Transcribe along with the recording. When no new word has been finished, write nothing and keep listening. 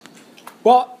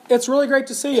Well, it's really great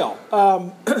to see y'all.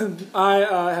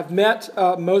 I have met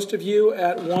most of you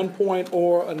at one point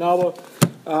or another.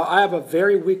 I have a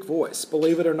very weak voice,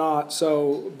 believe it or not,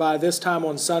 so by this time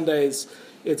on Sundays,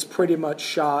 it's pretty much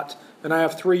shot. And I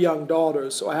have 3 young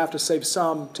daughters, so I have to save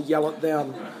some to yell at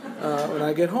them when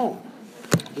I get home,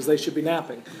 because they should be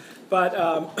napping. But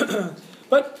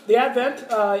but the Advent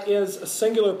is a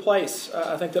singular place.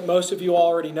 I think that most of you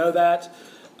already know that.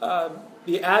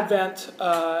 The Advent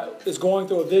is going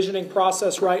through a visioning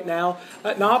process right now,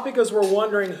 not because we're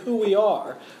wondering who we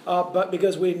are, but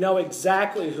because we know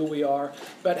exactly who we are.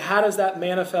 But how does that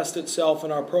manifest itself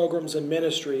in our programs and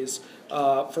ministries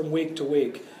from week to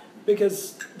week?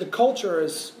 Because the culture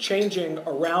is changing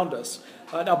around us.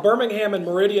 Now, Birmingham and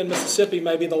Meridian, Mississippi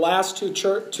may be the last two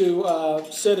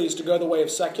cities to go the way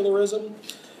of secularism,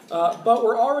 but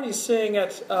we're already seeing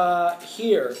it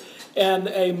here. And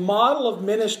a model of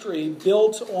ministry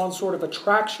built on sort of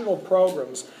attractional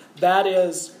programs, that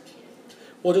is,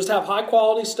 we'll just have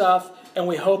high-quality stuff, and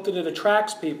we hope that it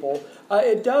attracts people.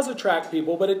 It does attract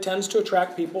people, but it tends to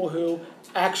attract people who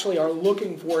actually are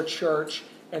looking for a church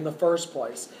in the first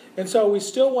place. And so we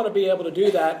still want to be able to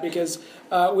do that because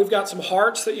we've got some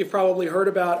hearts that you've probably heard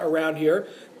about around here.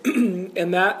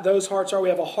 And those hearts are, we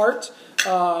have a heart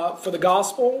for the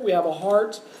gospel. We have a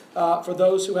heart for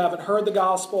those who haven't heard the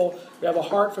gospel. We have a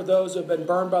heart for those who have been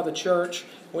burned by the church.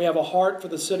 We have a heart for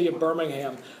the city of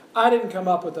Birmingham. I didn't come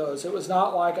up with those. It was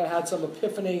not like I had some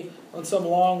epiphany on some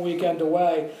long weekend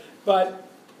away. But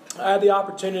I had the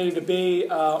opportunity to be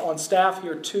on staff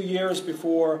here 2 years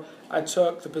before I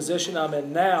took the position I'm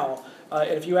in now.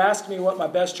 And if you ask me what my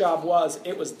best job was,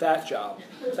 it was that job.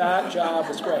 That job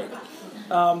was great.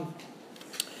 But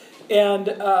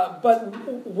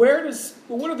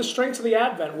what are the strengths of the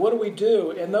Advent? What do we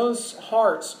do? And those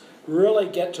hearts really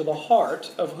get to the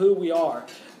heart of who we are.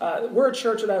 We're a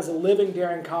church that has a living,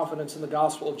 daring confidence in the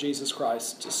gospel of Jesus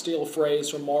Christ, to steal a phrase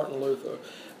from Martin Luther,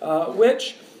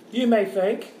 which you may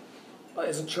think,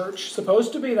 is a church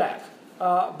supposed to be that?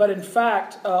 But in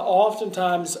fact,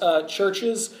 oftentimes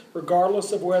churches,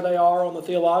 regardless of where they are on the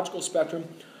theological spectrum,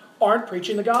 aren't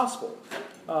preaching the gospel.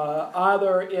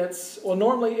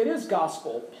 Normally it is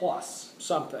gospel plus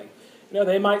something.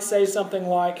 They might say something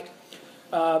like,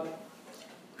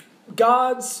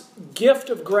 God's gift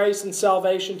of grace and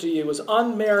salvation to you is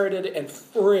unmerited and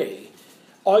free.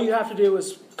 All you have to do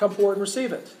is come forward and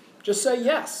receive it. Just say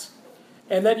yes.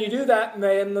 And then you do that, and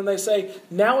then they say,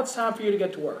 now it's time for you to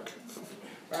get to work.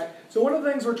 Right? So one of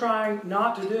the things we're trying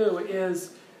not to do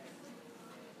is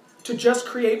to just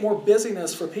create more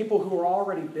busyness for people who are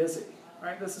already busy.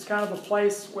 Right? This is kind of a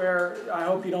place where I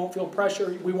hope you don't feel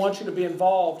pressure. We want you to be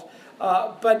involved.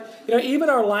 But even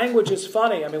our language is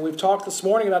funny. I mean, we've talked this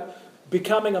morning about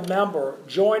becoming a member,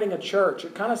 joining a church.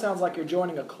 It kind of sounds like you're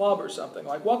joining a club or something,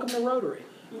 like welcome to Rotary.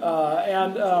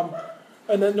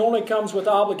 And that normally comes with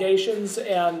obligations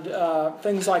and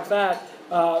things like that.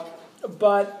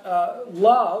 But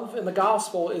love in the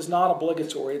gospel is not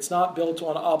obligatory. It's not built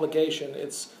on obligation.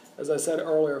 It's, as I said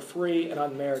earlier, free and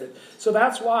unmerited. So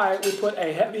that's why we put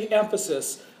a heavy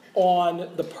emphasis on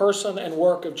the person and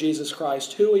work of Jesus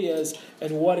Christ, who He is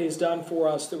and what He's done for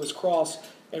us through His cross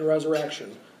and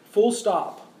resurrection. Full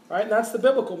stop. Right? And that's the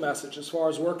biblical message as far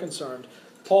as we're concerned.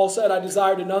 Paul said, I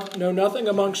desire to know nothing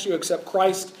amongst you except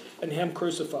Christ and Him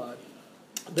crucified.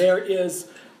 There is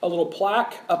a little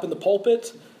plaque up in the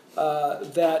pulpit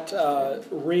that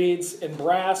reads in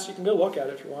brass. You can go look at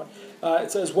it if you want.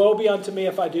 It says, woe be unto me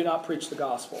if I do not preach the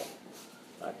gospel.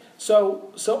 Right?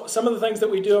 So some of the things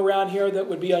that we do around here that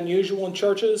would be unusual in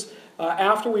churches,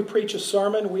 after we preach a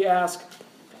sermon, we ask,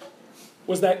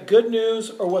 was that good news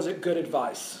or was it good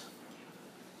advice?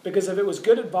 Because if it was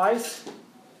good advice,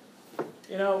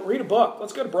 read a book.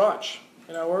 Let's go to brunch.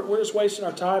 We're just wasting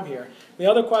our time here. The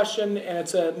other question, and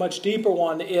it's a much deeper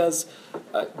one, is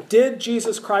did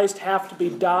Jesus Christ have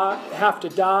to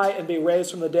die and be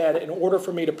raised from the dead in order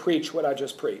for me to preach what I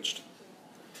just preached?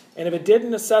 And if it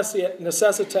didn't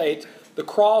necessitate the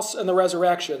cross and the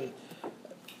resurrection,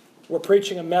 we're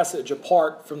preaching a message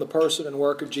apart from the person and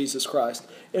work of Jesus Christ.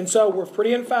 And so we're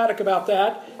pretty emphatic about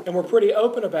that, and we're pretty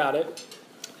open about it.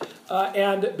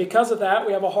 And because of that,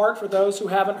 we have a heart for those who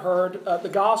haven't heard the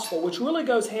gospel, which really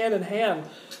goes hand in hand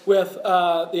with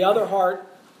the other heart,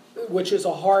 which is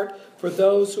a heart for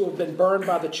those who have been burned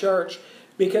by the church,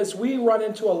 because we run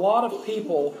into a lot of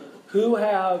people who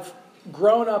have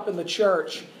grown up in the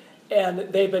church and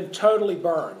they've been totally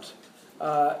burned.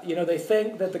 They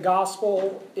think that the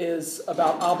gospel is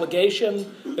about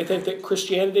obligation. They think that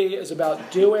Christianity is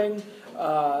about doing.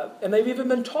 And they've even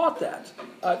been taught that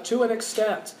to an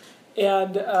extent.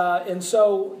 And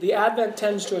so the Advent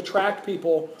tends to attract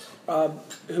people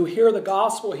who hear the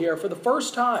gospel here for the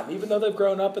first time, even though they've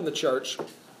grown up in the church.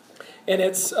 And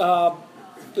it's the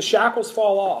shackles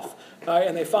fall off,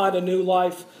 and they find a new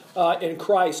life in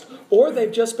Christ. Or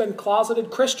they've just been closeted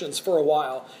Christians for a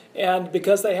while. And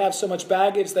because they have so much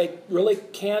baggage, they really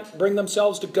can't bring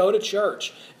themselves to go to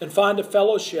church and find a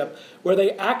fellowship where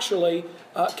they actually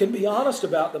can be honest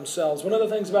about themselves. One of the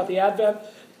things about the Advent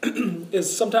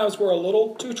is sometimes we're a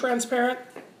little too transparent.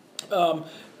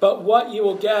 But what you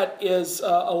will get is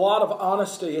a lot of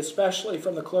honesty, especially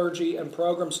from the clergy and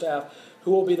program staff,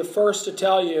 who will be the first to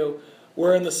tell you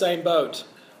we're in the same boat.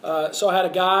 So I had a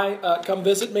guy come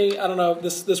visit me. I don't know,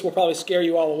 this will probably scare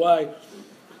you all away.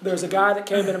 There's a guy that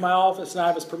came into my office, and I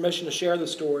have his permission to share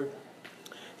this story.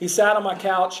 He sat on my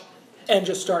couch and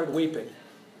just started weeping.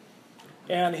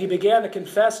 And he began to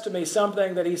confess to me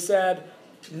something that he said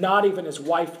not even his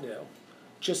wife knew.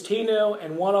 Just he knew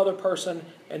and one other person,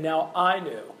 and now I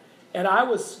knew. And I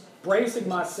was bracing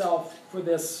myself for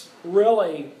this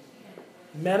really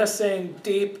menacing,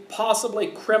 deep, possibly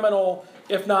criminal,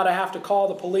 if not I have to call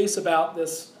the police about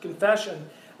this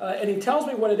confession. And he tells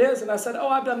me what it is, and I said,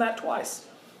 I've done that twice.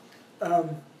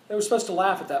 They were supposed to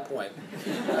laugh at that point.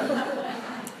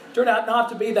 Turned out not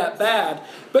to be that bad.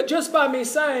 But just by me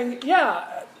saying,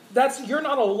 you're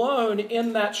not alone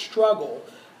in that struggle.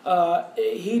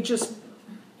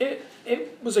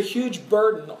 It was a huge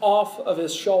burden off of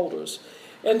his shoulders.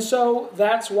 And so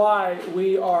that's why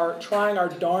we are trying our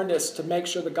darndest to make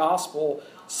sure the gospel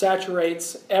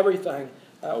saturates everything.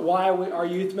 Our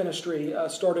youth ministry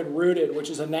started Rooted,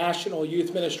 which is a national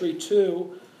youth ministry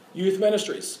to youth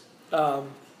ministries,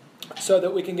 so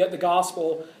that we can get the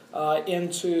gospel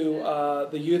into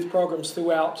the youth programs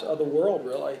throughout the world,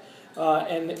 really.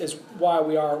 And is why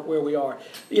we are where we are.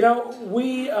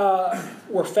 We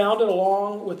were founded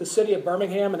along with the city of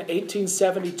Birmingham in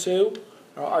 1872.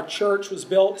 Our church was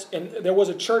built, and there was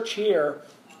a church here,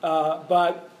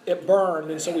 but it burned,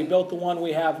 and so we built the one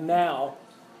we have now.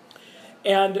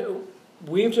 And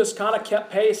we've just kind of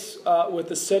kept pace with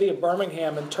the city of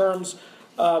Birmingham in terms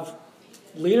of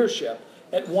leadership.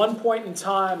 At one point in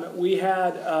time, we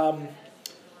had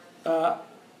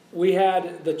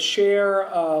the chair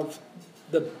of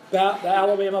the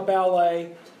Alabama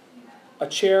Ballet, a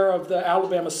chair of the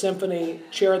Alabama Symphony,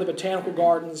 chair of the Botanical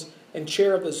Gardens, and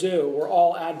chair of the zoo were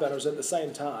all Adventers at the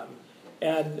same time.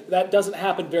 And that doesn't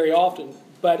happen very often,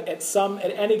 but at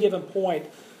any given point,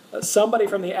 somebody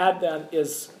from the Advent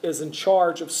is in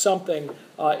charge of something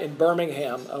in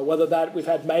Birmingham, whether that we've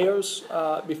had mayors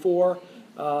before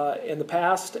in the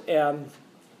past, and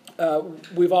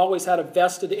we've always had a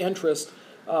vested interest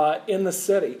in the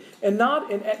city. And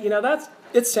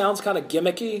it sounds kind of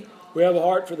gimmicky. We have a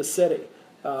heart for the city,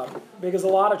 because a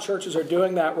lot of churches are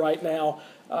doing that right now.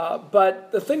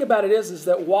 But the thing about it is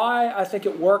that why I think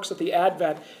it works at the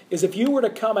Advent is if you were to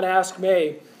come and ask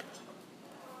me,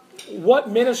 what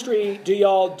ministry do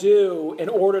y'all do in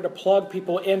order to plug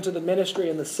people into the ministry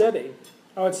in the city?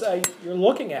 I would say you're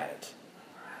looking at it.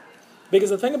 Because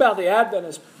the thing about the Advent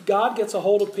is God gets a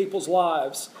hold of people's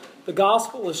lives. The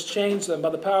gospel has changed them by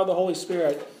the power of the Holy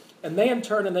Spirit. And they in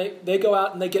turn, they go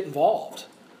out and they get involved.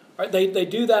 Right? They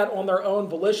do that on their own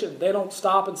volition. They don't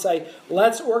stop and say,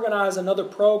 let's organize another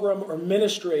program or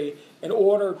ministry in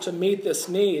order to meet this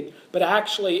need, but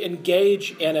actually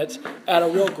engage in it at a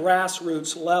real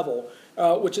grassroots level,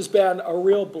 which has been a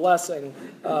real blessing,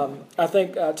 I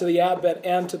think, to the Advent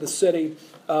and to the city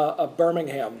of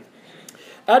Birmingham.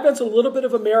 Advent's a little bit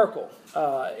of a miracle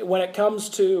when it comes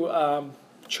to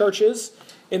churches,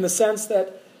 in the sense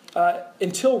that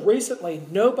until recently,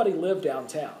 nobody lived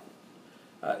downtown.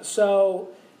 So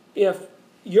if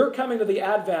you're coming to the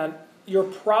Advent, you're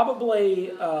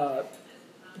probably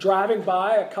driving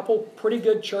by a couple pretty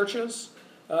good churches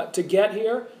to get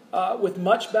here with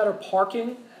much better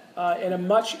parking and a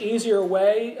much easier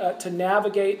way to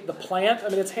navigate the plant. I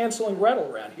mean, it's Hansel and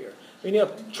Gretel around here. I mean, you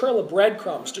have a trail of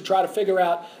breadcrumbs to try to figure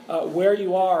out where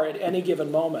you are at any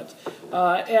given moment.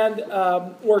 And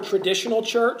we're a traditional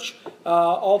church,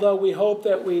 although we hope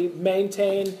that we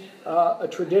maintain a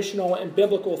traditional and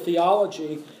biblical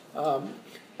theology.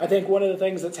 I think one of the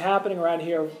things that's happening around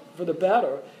here for the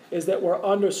better is that we're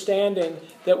understanding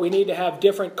that we need to have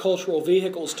different cultural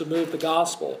vehicles to move the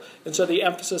gospel. And so the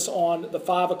emphasis on the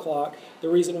 5 o'clock, the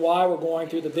reason why we're going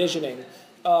through the visioning.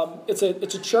 It's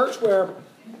a church where,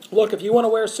 look, if you want to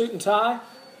wear a suit and tie,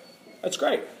 that's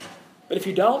great. But if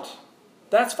you don't,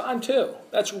 that's fine too.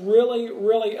 That's really,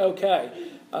 really okay.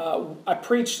 I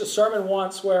preached a sermon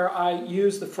once where I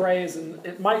used the phrase, and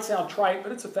it might sound trite,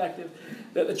 but it's effective,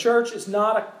 that the church is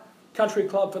not country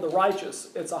club for the righteous.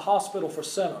 It's a hospital for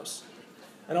sinners.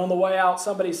 And on the way out,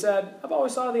 somebody said, I've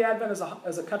always thought of the Advent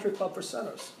as a country club for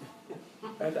sinners.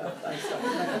 And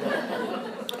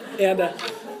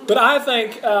but I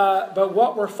think, but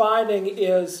what we're finding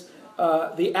is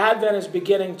the Advent is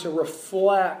beginning to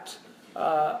reflect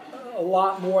a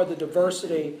lot more the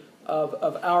diversity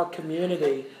of our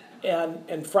community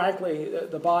and frankly,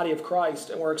 the body of Christ.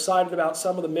 And we're excited about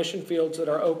some of the mission fields that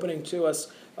are opening to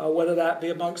us, whether that be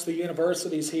amongst the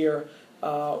universities here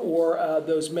or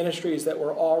those ministries that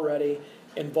we're already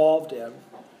involved in.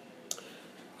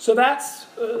 So that's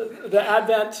the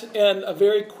Advent in a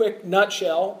very quick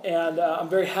nutshell, and I'm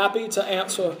very happy to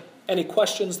answer any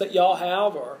questions that y'all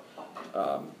have or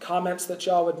comments that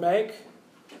y'all would make.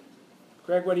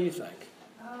 Greg, what do you think?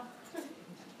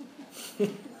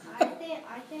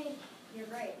 I think you're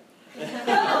right.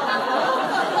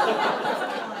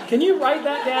 Can you write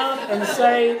that down and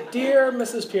say, Dear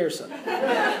Mrs. Pearson? And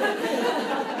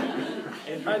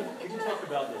can you talk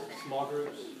about the small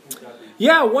groups?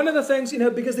 Yeah, one of the things,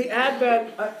 because the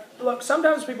Advent, look,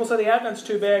 sometimes people say the Advent's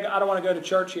too big, I don't want to go to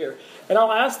church here. And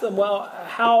I'll ask them, well,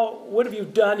 what have you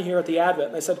done here at the Advent?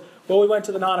 And they said, well, we went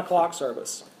to the 9 o'clock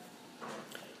service.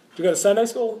 Did you go to Sunday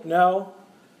school? No.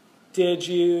 Did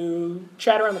you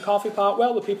chat around the coffee pot?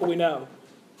 Well, the people we know.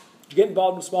 Did you get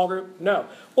involved in a small group? No.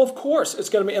 Well, of course, it's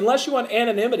going to be, unless you want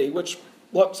anonymity, which,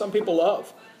 look, some people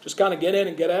love. Just kind of get in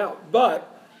and get out. But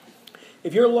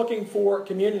if you're looking for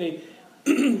community,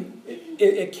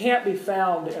 it can't be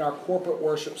found in our corporate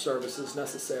worship services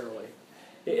necessarily.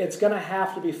 It's going to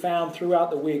have to be found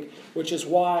throughout the week, which is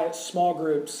why small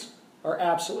groups are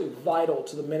absolutely vital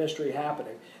to the ministry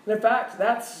happening. And in fact,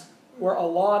 that's where a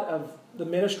lot of the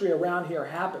ministry around here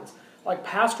happens, like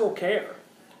pastoral care.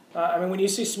 When you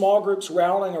see small groups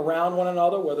rallying around one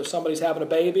another, whether somebody's having a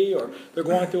baby or they're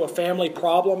going through a family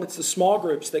problem, it's the small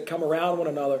groups that come around one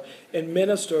another and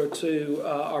minister to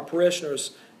our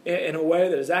parishioners in a way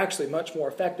that is actually much more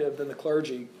effective than the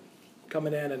clergy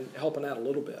coming in and helping out a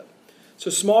little bit. So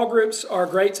small groups are a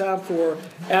great time for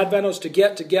Adventists to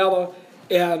get together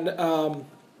and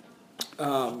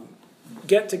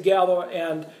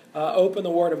open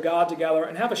the Word of God together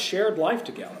and have a shared life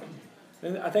together.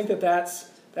 And I think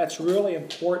that's really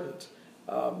important.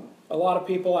 A lot of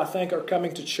people, I think, are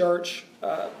coming to church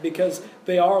because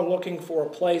they are looking for a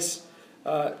place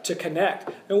to connect.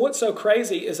 And what's so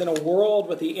crazy is in a world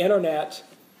with the internet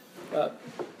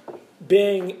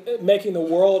making the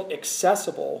world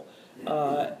accessible,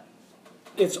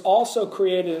 it's also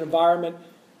created an environment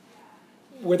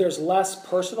where there's less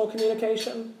personal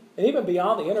communication. And even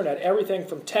beyond the internet, everything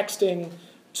from texting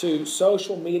to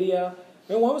social media.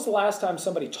 When was the last time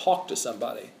somebody talked to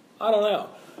somebody? I don't know.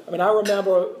 I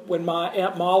remember when my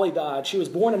Aunt Molly died. She was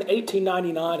born in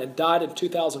 1899 and died in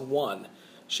 2001.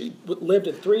 She lived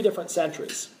in 3 different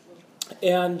centuries.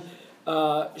 And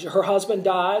her husband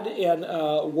died in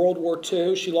World War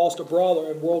II. She lost a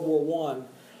brother in World War I.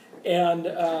 And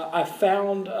I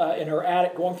found in her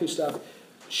attic, going through stuff,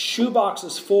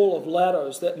 shoeboxes full of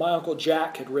letters that my Uncle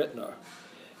Jack had written her.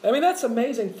 That's an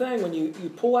amazing thing when you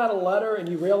pull out a letter and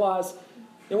you realize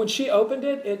that when she opened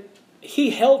it,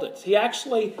 he held it. He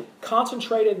actually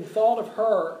concentrated and thought of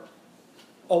her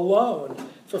alone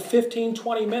for 15,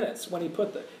 20 minutes when he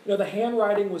put the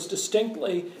handwriting was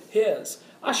distinctly his.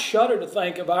 I shudder to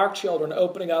think of our children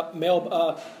opening up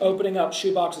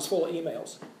shoeboxes full of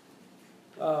emails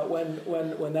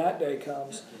when that day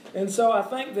comes. And so I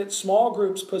think that small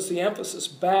groups puts the emphasis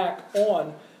back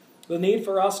on the need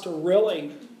for us to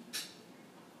really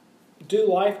do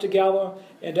life together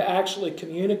and to actually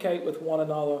communicate with one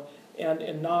another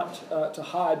and not to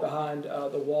hide behind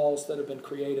the walls that have been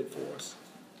created for us.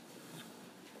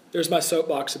 There's my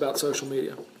soapbox about social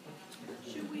media.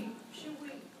 Should we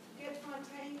get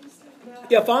Fontaine's?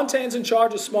 Yeah, Fontaine's in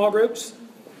charge of small groups.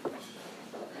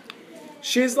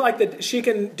 She's like she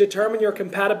can determine your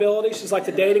compatibility. She's like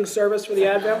the dating service for the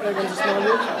Advent when it comes to small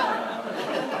groups.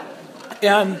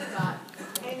 And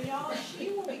y'all,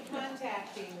 she will be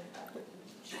contacting.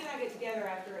 She and I get together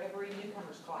after every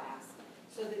newcomer's class,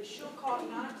 so that she'll call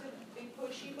not to be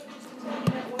pushy, but just to tell you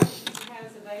what she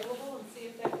has available and see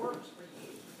if that works for you.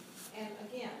 And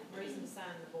again, reason to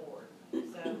sign the board.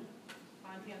 So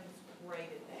Fontaine's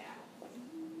great at that.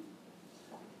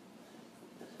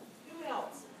 Who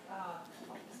else?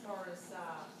 As far as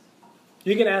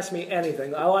You can ask me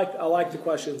anything. I like the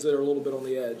questions that are a little bit on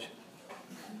the edge,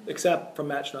 except from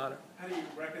Matt Schneider. How do you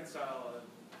reconcile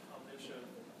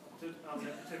an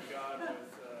omnipotent God with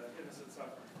innocent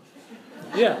suffering?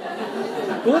 Yeah.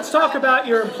 Well, let's talk about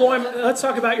your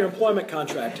employment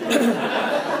contract.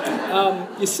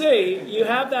 You see, you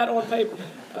have that on paper.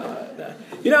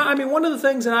 One of the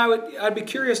things that I'd be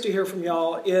curious to hear from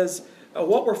y'all is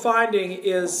what we're finding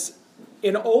is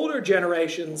in older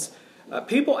generations,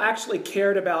 people actually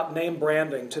cared about name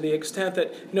branding to the extent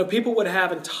that people would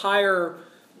have entire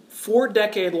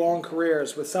 4-decade-long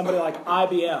careers with somebody like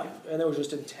IBM, and there was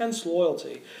just intense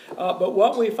loyalty. But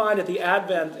what we find at the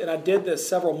Advent, and I did this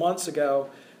several months ago,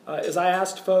 is I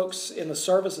asked folks in the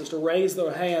services to raise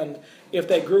their hand if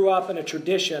they grew up in a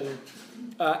tradition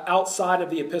outside of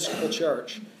the Episcopal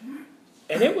Church.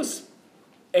 And it was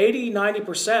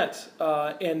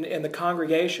 80-90% in the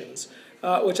congregations,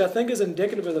 which I think is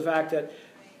indicative of the fact that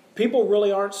people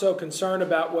really aren't so concerned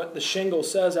about what the shingle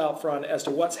says out front as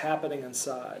to what's happening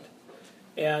inside.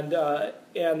 And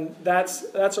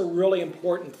that's a really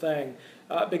important thing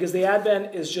because the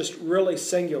Advent is just really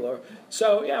singular.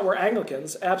 So, yeah, we're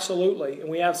Anglicans, absolutely, and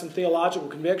we have some theological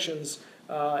convictions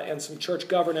and some church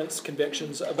governance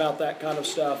convictions about that kind of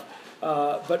stuff.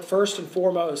 But first and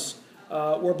foremost,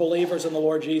 we're believers in the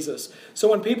Lord Jesus. So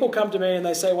when people come to me and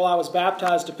they say, well, I was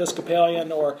baptized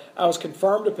Episcopalian or I was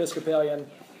confirmed Episcopalian,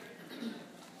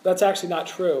 that's actually not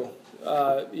true.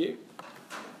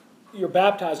 You're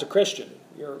baptized a Christian.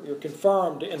 You're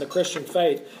confirmed in the Christian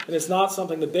faith. And it's not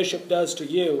something the bishop does to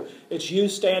you. It's you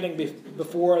standing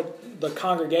before the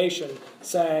congregation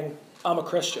saying, I'm a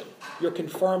Christian. You're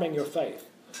confirming your faith.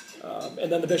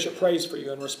 And then the bishop prays for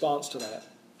you in response to that,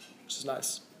 which is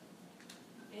nice.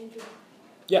 Andrew?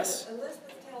 Yes?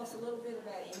 Elizabeth, tell us a little bit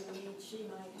about any needs she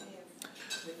might have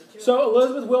with the children. So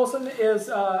Elizabeth Wilson is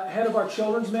head of our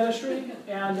children's ministry,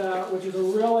 and which is a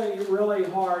really, really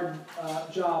hard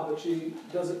job, but she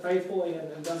does it faithfully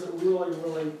and does it really,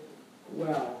 really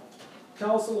well.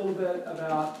 Tell us a little bit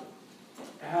about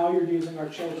how you're using our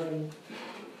children.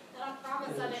 I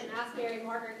promise I didn't ask Mary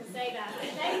Margaret to say that.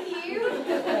 Thank you.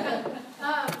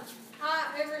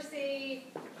 I oversee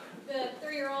the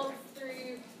 3-year-olds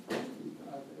through.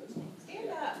 Stand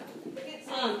up.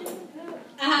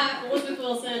 Elizabeth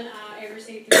Wilson, I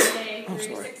oversee 3K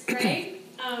through 6th grade,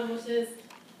 which is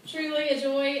truly a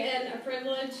joy and a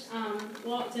privilege.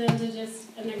 Walked into just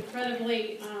an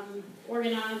incredibly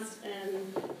organized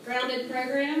and grounded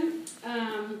program,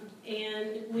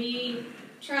 and we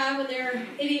try when they're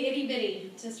itty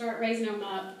bitty to start raising them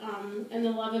up in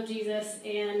the love of Jesus.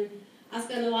 And I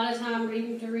spend a lot of time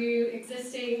reading through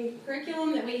existing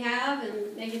curriculum that we have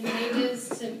and making changes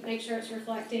to make sure it's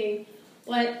reflecting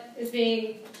what is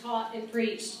being taught and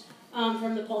preached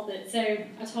from the pulpit. So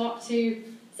I talked to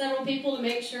several people to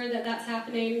make sure that that's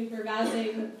happening,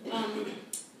 revising,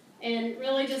 and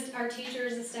really just our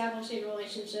teachers establishing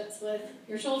relationships with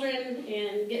your children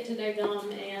and get to know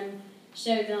them and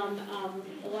show them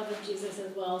the love of Jesus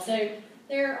as well. So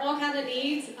there are all kinds of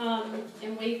needs, and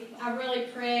I really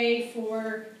pray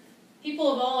for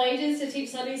people of all ages to teach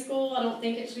Sunday school. I don't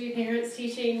think it should be parents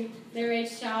teaching their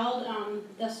age child.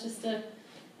 That's just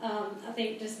I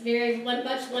think just very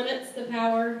much limits the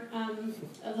power of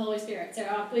the Holy Spirit.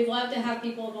 So we'd love to have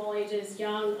people of all ages,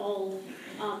 young, old,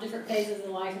 different phases of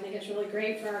life. I think it's really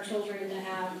great for our children to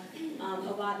have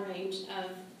a wide range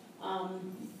of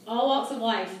all walks of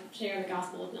life sharing the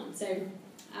gospel with them. So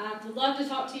I would love to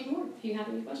talk to you more if you have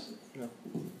any questions. Yeah.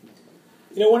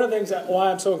 One of the things why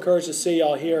I'm so encouraged to see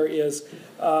y'all here is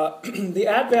the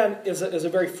Advent is a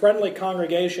very friendly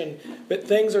congregation, but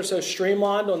things are so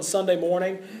streamlined on Sunday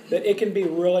morning that it can be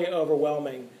really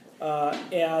overwhelming.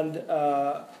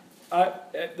 The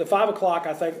 5 o'clock,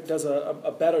 I think, does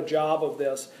a better job of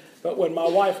this. But when my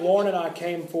wife Lauren and I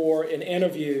came for an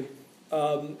interview,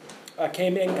 I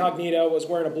came incognito, was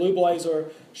wearing a blue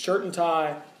blazer, shirt and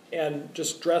tie, and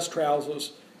just dress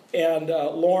trousers. And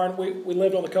Lauren, we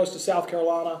lived on the coast of South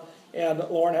Carolina, and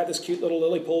Lauren had this cute little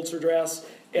Lily Pulitzer dress.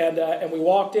 And we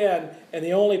walked in, and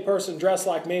the only person dressed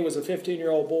like me was a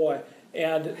 15-year-old boy.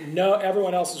 And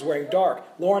everyone else was wearing dark.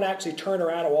 Lauren actually turned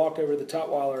around and walked over to the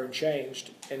Tutwiler and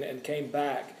changed and came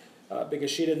back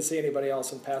because she didn't see anybody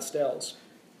else in pastels.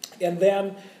 And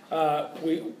then a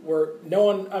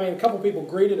couple people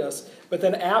greeted us, but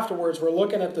then afterwards we're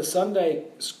looking at the Sunday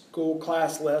school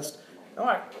class list. I'm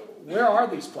like, where are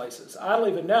these places? I don't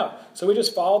even know. So we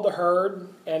just followed the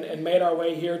herd and made our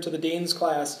way here to the dean's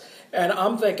class. And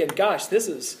I'm thinking, gosh,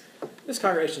 this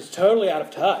congregation is totally out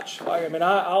of touch. I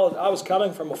was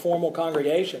coming from a formal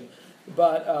congregation,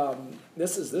 but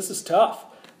this is tough.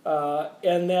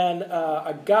 And then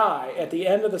a guy at the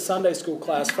end of the Sunday school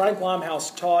class, Frank Limehouse,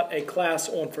 taught a class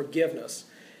on forgiveness,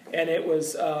 and it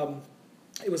was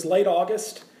late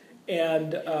August,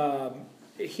 and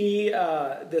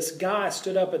this guy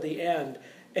stood up at the end,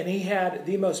 and he had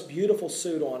the most beautiful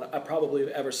suit on I probably have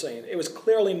ever seen. It was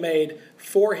clearly made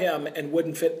for him and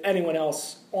wouldn't fit anyone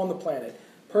else on the planet.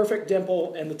 perfect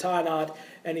dimple and the tie knot,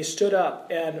 and he stood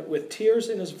up, and with tears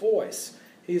in his voice,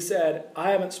 he said,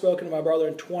 I haven't spoken to my brother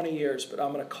in 20 years, but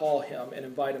I'm going to call him and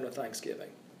invite him to Thanksgiving.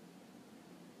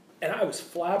 And I was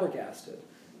flabbergasted,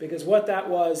 because what that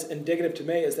was indicative to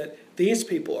me is that these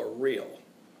people are real.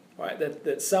 Right?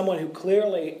 That someone who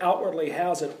clearly, outwardly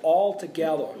has it all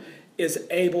together is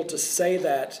able to say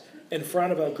that in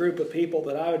front of a group of people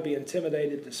that I would be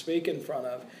intimidated to speak in front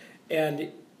of.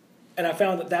 And I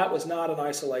found that that was not an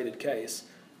isolated case.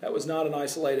 That was not an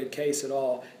isolated case at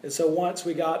all. And so once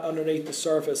we got underneath the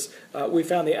surface, we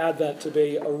found the Advent to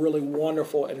be a really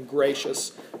wonderful and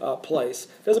gracious place.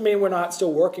 Doesn't mean we're not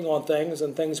still working on things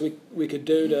and things we could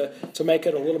do to make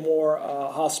it a little more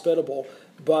hospitable,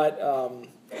 but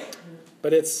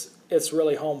it's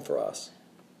really home for us.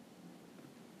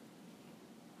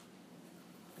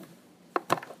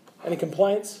 Any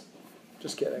complaints?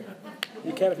 Just kidding.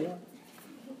 You can if you want.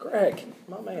 Greg,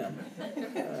 my man.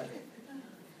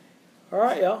 All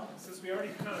right, y'all. Since we already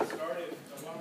kind of started